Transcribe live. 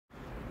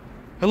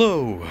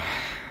Hello,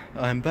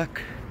 I'm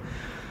back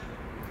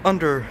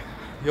under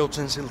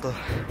Joutsensilta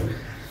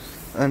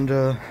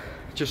and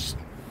just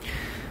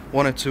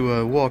wanted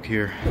to walk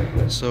here,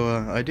 so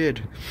I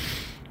did,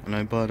 and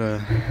I bought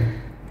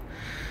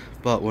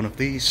one of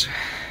these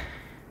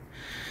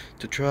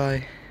to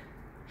try.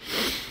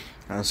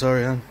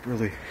 Sorry, I'm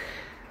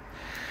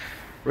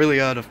really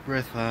out of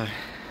breath.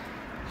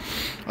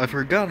 I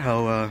forgot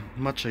how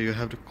much you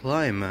have to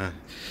climb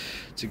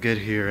to get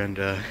here,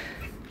 and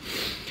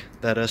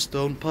that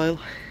stone pile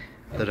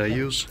that I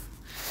used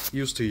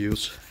to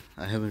use,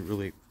 I haven't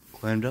really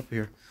climbed up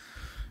here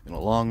in a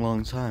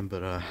long time,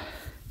 but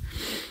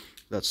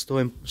that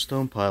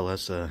stone pile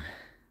has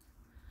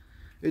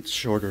it's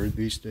shorter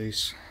these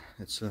days.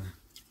 It's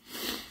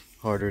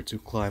harder to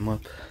climb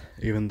up,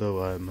 even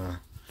though I'm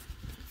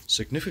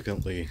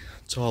significantly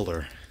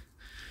taller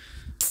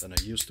than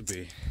I used to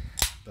be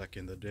back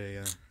in the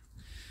day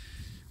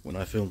when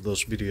I filmed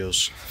those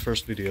videos,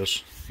 first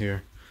videos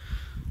here.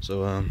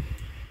 So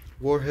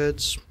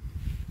warheads,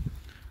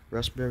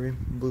 raspberry,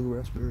 blue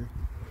raspberry.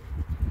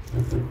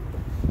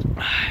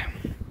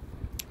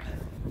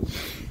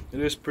 It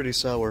is pretty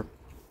sour.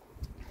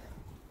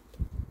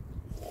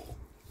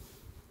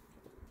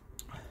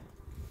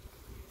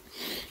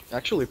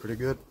 Actually pretty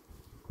good,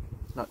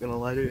 not gonna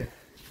lie to you.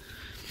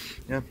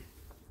 Yeah,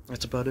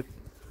 that's about it.